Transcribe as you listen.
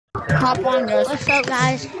Hop on, guys. What's up,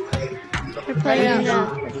 guys? We're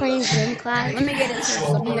playing gym class. Let me get it first.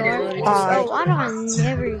 Let me get it. Oh, why do I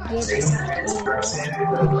never get it?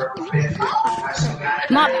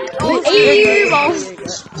 My bad. Oh,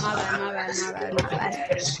 My bad.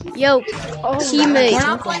 Yo, teammate. We're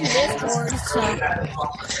not playing Discord, so.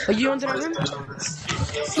 Are you into that room?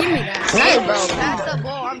 Give me that. Hey, bro, pass the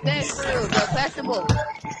ball. I'm dead through, bro. Pass the ball.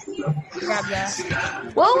 Grab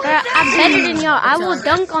that. Whoa, I'm better than y'all. I will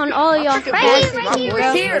dunk on all of y'all for passes. my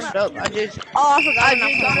boy's here. I forgot. I just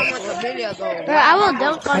got him like a video ago. Bro, I will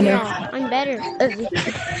dunk on y'all. I'm better.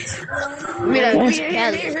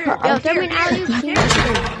 Yo, throw me an alley-oop.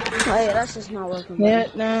 Oh, yeah, that's just not working.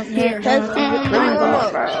 Yep,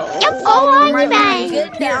 oh, I bang.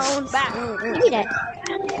 Get down, back. Give me that.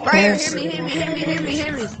 Right here, hit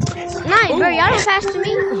me. Nice, bro. Y'all don't pass to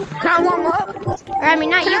me. Can I warm up? Or, I mean,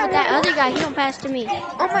 not you, but that other guy. He don't pass to me.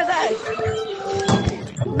 Oh my gosh.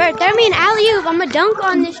 Bro, throw me an alley-oop. I'm gonna dunk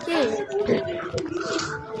on this kid.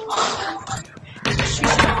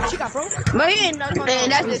 She got broke. Man,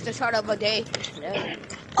 that's just the start of a day.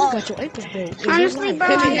 Got your ankles broke. Honestly, bro,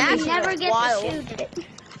 I That's never get wild. to shoot it.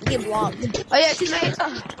 Get blocked. Oh yeah, teammate.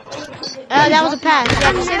 That was a pass.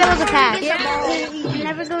 Yeah, just say that was a pass. I'm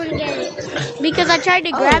never going to get it. Because I tried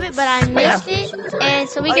to grab it, but I missed it. And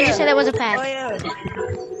so we can just say that was a Oh pass. yeah.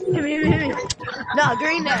 Hit me. No,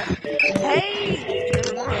 green there. Hey.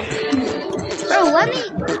 Bro, let me.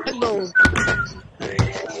 Boom.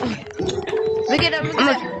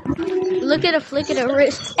 Look at a flick of the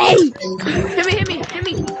wrist. Hey! Hit me.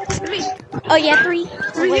 Oh, yeah, 3.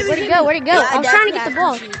 Oh, wait, where'd it go? I was trying to get the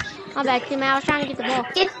ball. My bad, teammate. I was trying to get the ball.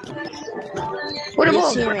 What a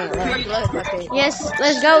ball. Yes,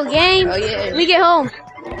 let's go, game. Oh yeah. We get home.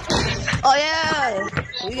 Oh yeah.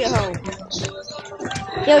 We get home.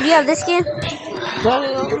 Yo, do you have this skin?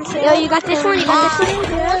 Yo, you got this one? You got this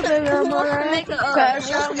one? Make a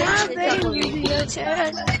crash out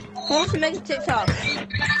Who wants to make a TikTok?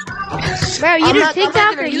 Bro, you do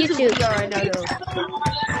TikTok or YouTube? Right now, though.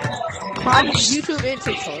 I do YouTube and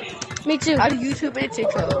TikTok. Me too. I do YouTube and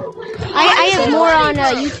TikTok. I have more on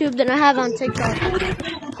YouTube than I have on TikTok.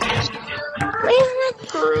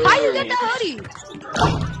 How you get the hoodie?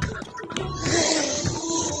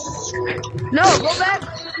 No, go back.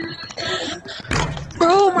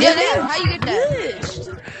 Bro, my Yeah, how you get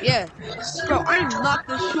that? Yeah. Bro, I'm not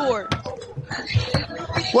this short.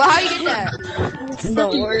 Well, how you get that?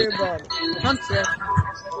 Don't worry about it. I'm sick.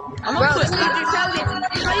 I'm Bro, gonna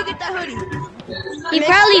how you get that hoodie? He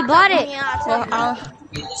probably bought it.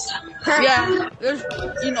 yeah, there's,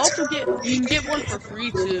 you can also you can get one for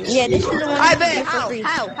free too. Yeah, this is the one. I bet. How?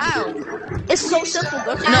 It's so simple.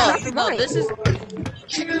 Go to No, this is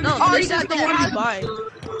this is the one you buy.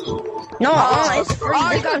 No, it's free.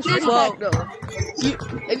 This comes free. Well, though. You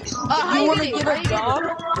want to get a job?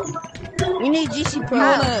 You need GC Pro. You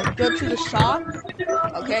want to go to the shop?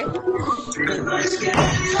 Okay.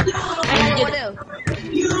 And get it.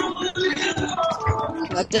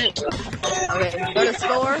 Like this. Okay. Go to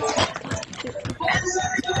store.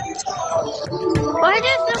 Why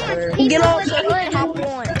does so much people Get on with so you can hop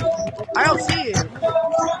on. I don't see it.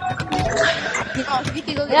 You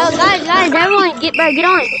can go get Yo, guys, everyone, get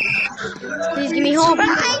on. Please give me home. I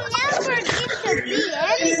never get to be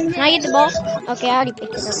anything. Can I get the ball? Okay, I already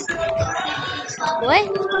picked it up. What?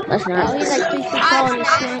 That's not. Oh, he's like 3 feet tall and he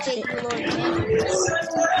snatched it.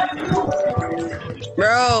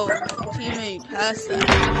 Bro, teammate, pass that.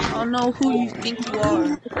 I don't know who you think you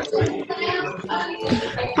are.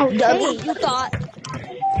 Oh, Dummy, you thought.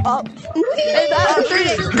 Oh. Hey,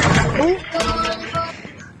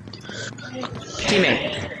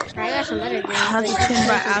 Teammate. I got some better games. I have to change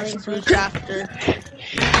my absolute after.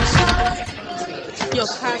 Yo,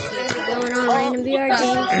 pass it. What's going on, random VR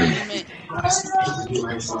games?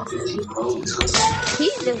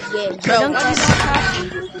 he's just dead. Bro,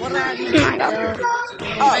 What are you?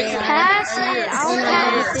 Pass it. I'll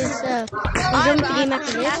pass this. I'm jumping the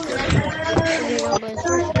game after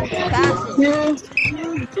this.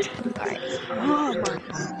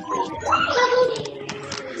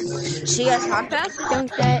 She has hot pass?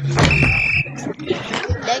 Dunk that.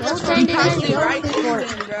 They go Send it pass in the right open court.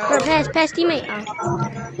 Bro, pass teammate.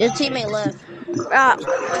 Your teammate left.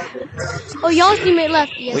 Oh, y'all's teammate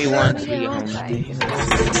left. Yes, We sir. want to did. get home.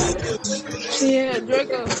 Yeah,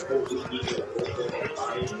 Draco.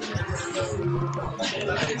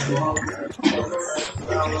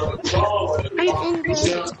 I'm in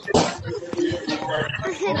there.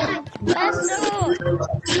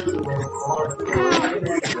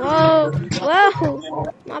 Whoa.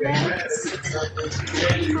 My bad.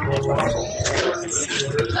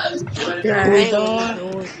 We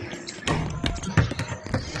don't.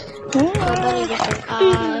 Nobody gets an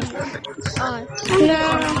I.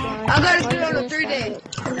 I gotta do it on a 3 day.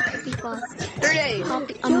 3 days.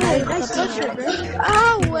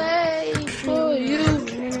 I'll wait for you.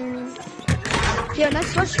 Yeah,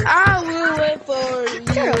 next question. I will wait for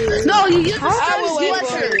you. No, you use the I will same wait for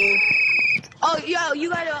sweatshirt. you. Oh, yo, you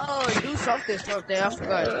gotta do something. I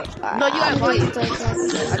forgot. No, you gotta buy it.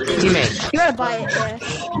 Teammate. You gotta buy it, yeah.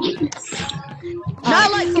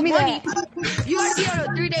 Not like give me money. You gotta be on a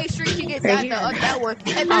 3 day streak to get that one.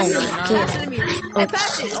 Hey, pass it to me. Pass it to me. Hey,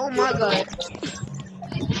 pass it. Oh my god.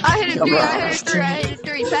 I hit a 3. I hit a 3. I hit a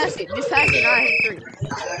 3. Pass it. Just pass it. And I hit a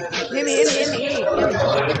 3. Hit me.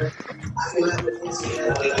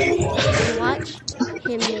 Watch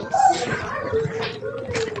him miss.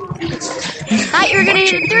 Thought you were gonna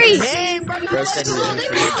hit a 3. Hey, bro, no, Bro said he was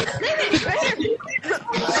leave it. Right here.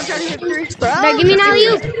 I'm trying to hit 3. Bro, give me an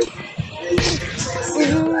alley-oop.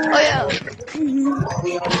 Oh, yeah.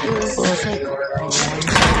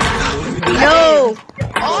 No.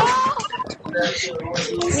 Oh!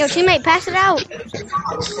 Yo, teammate, pass it out.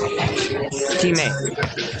 Teammate.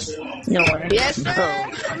 No way. Yes, sir.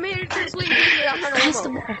 I'm here to sleep. I'm gonna pass the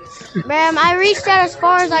ball. Bam, I reached out as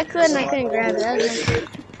far as I could and I couldn't grab it. That was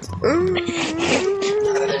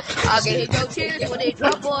I'll get hit your tears when they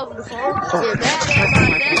drop off the phone. You're bad at my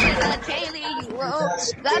message. I can't leave you alone.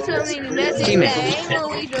 Got so many messages that ain't what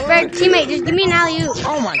we doing. Bro, teammate, just give me an alley-oop.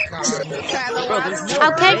 Oh my god.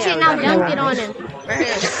 I'll catch it and I'll dunk it on him. Right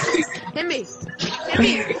here. Hit me.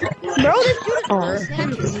 Bro, this dude is Hit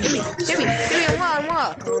me.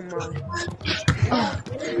 One.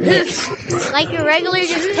 Like you're regular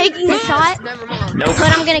just taking a shot, Never mind. Nope. but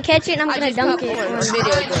I'm gonna catch it and I'm I gonna just dunk got it. one a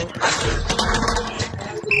video ago.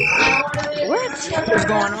 What's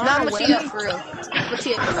going on? Nah, I'm gonna tee up for real. I'm gonna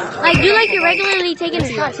tee up. Like, do like you're regularly taking a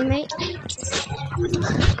shot, teammate.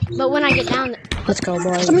 But when I get down, Let's go,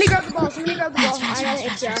 boys. Somebody grab the ball. I got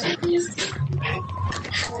an shot.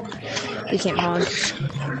 We can't hog.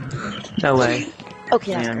 No way.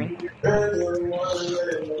 Okay, that's great.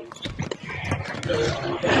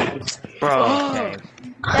 Bro,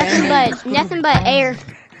 okay. nothing but air.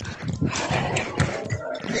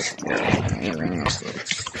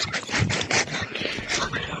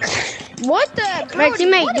 What the? Bro, Right,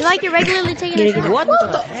 teammate, do like you're regularly taking a shot. What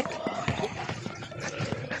the heck?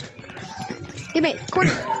 Teammate,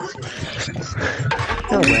 corner.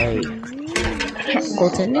 No way.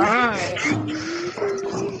 Goaltending?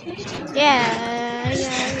 Yeah.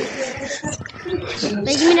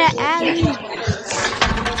 Like, give me that alley.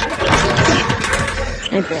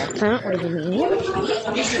 And back front, what do you mean?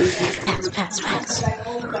 Pass.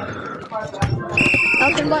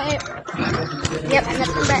 Nothing but air. Yep,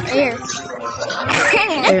 nothing but air.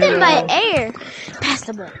 Nothing but air. Pass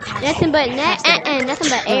the ball. Nothing but net. Nothing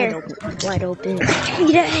but air. Wide open.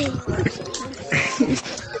 Yay.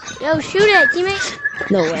 Yo, shoot it, teammate.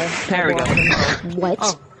 No way. There we go. What?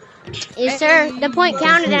 Oh. Yes, sir. The point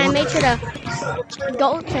counted and I made sure to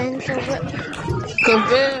goaltend. So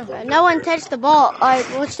no one touched the ball. Alright,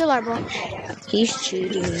 well, it's still our ball. He's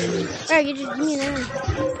cheating. Alright, you just give me that.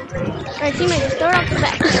 Alright, teammate, just throw it off the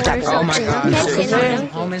back. Or Oh my something. god. I'll catch it and I'll dunk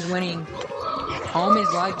it. Home is winning. Home is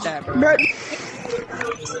like that, bro.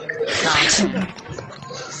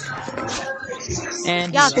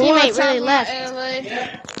 And Y'all teammate really left.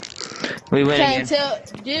 We win Can't again. tell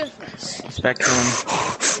the difference. Spectrum.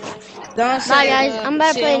 Don't say Bye, guys. I'm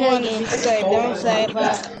about to she play don't another wanna game. be safe. Don't say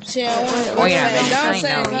bye. She don't want to Oh, yeah, be man, safe. Don't I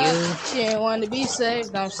say know bye. you. She ain't want to be safe.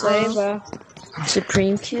 Don't say bye.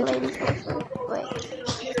 Supreme Q. Wait.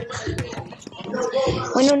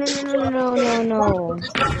 Wait, no.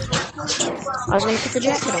 I was gonna put the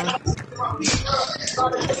jacket on.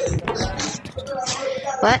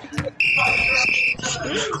 What?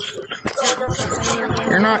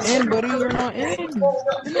 you're not in, buddy. You're not in.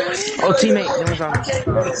 Oh, teammate. That was on.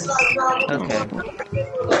 Okay.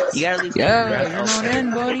 You gotta leave. Yeah, you're not in,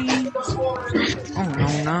 buddy. Oh,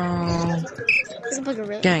 no. This is like a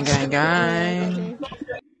really Gang.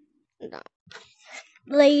 No.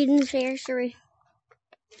 Bladen's Nursery.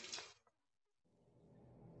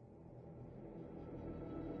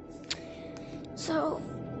 So,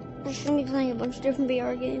 we're just gonna be playing a bunch of different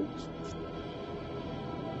VR games.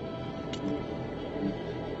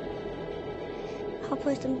 I'll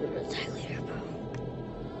play some good attack later, bro.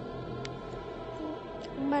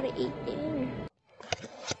 I'm about to eat dinner.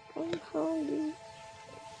 I'm hungry.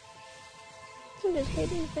 I'm just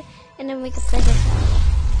hitting it, and then we can play this out.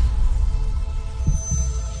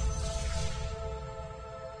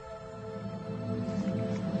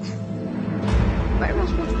 Where am I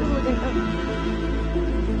supposed to be looking up?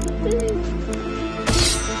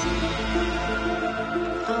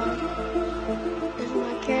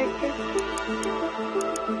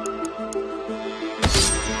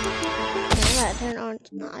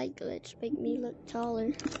 glitch make me look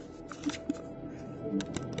taller.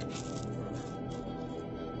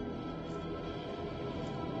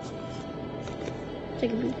 So I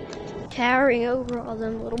could be towering over all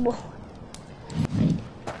them little boys.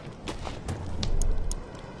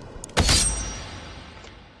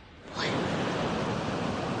 What?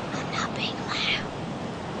 I'm not being loud.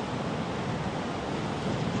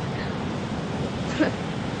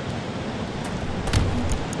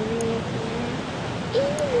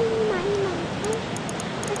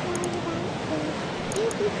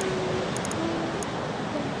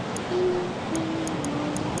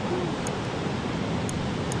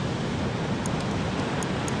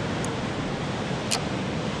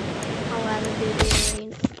 I'll rather do the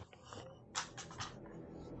arena.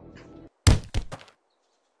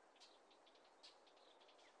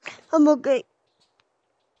 I'm okay.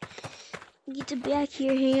 Get the back of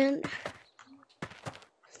your hand.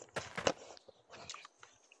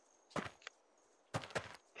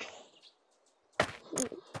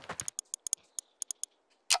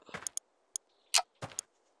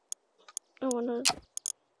 I wanna.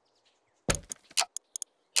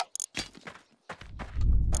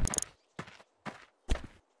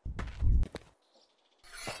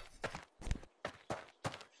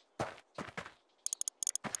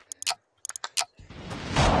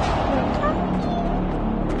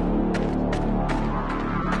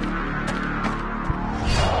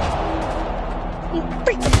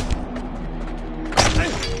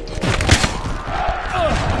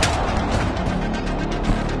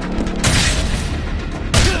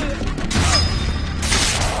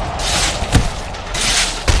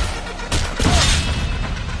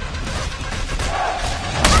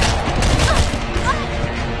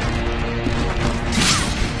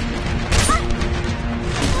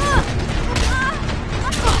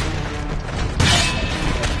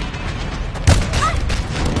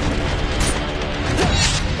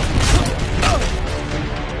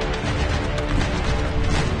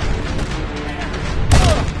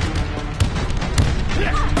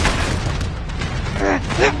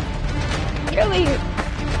 Get over here.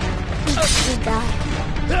 You die.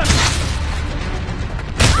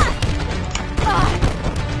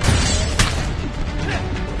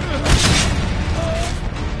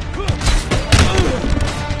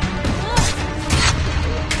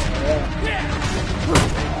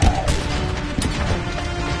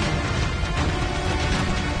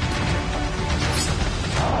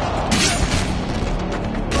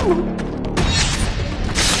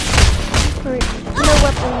 No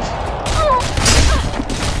weapons.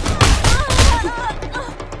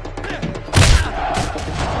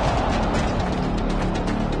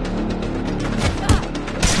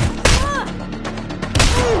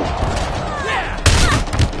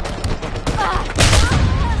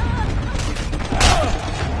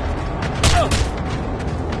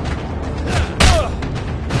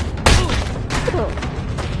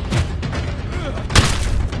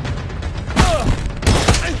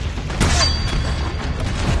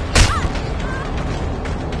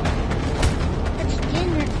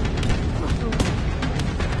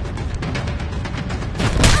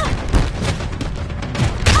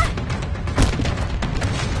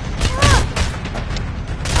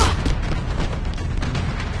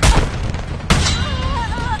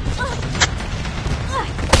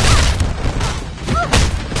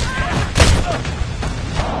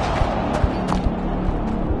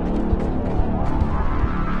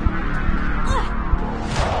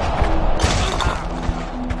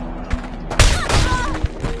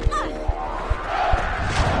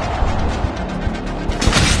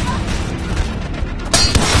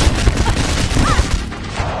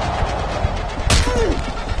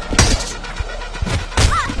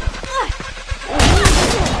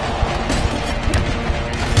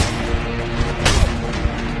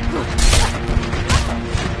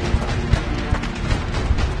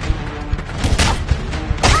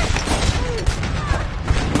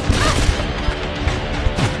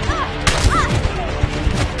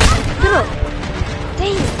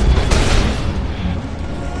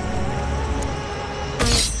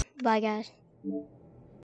 Bye, guys.